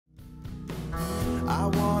I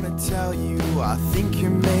wanna tell you, I think you're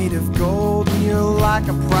made of gold, and you're like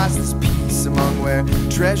a priceless piece among where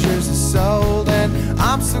treasures are sold. And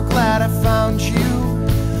I'm so glad I found you.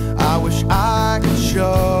 I wish I could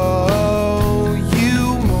show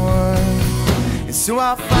you more. And so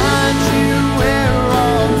I'll find you where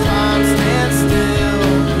all time stands still,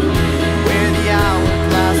 where the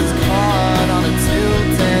hourglass is caught on a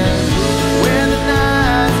tilt end, where the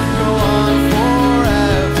nights go on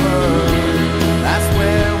forever. That's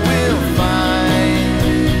where we'll find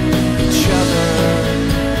each other.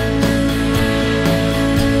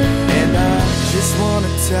 And I just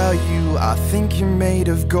wanna tell you, I think you're made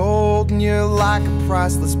of gold, and you're like a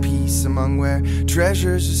priceless piece among where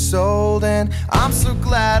treasures are sold. And I'm so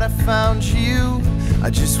glad I found you. I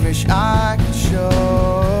just wish I could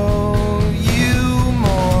show you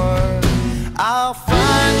more. I'll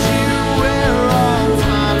find you where all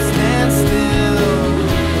time stands still,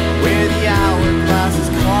 where the hourglass is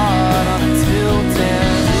caught on a tilt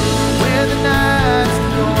end, where the nights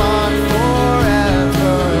can go on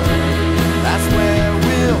forever. That's where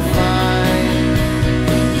we'll find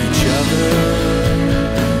each other.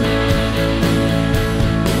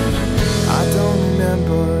 I don't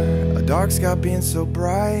remember a dark sky being so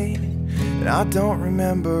bright, and I don't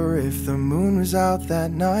remember if the moon was out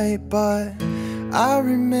that night, but I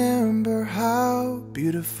remember how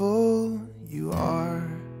beautiful you are.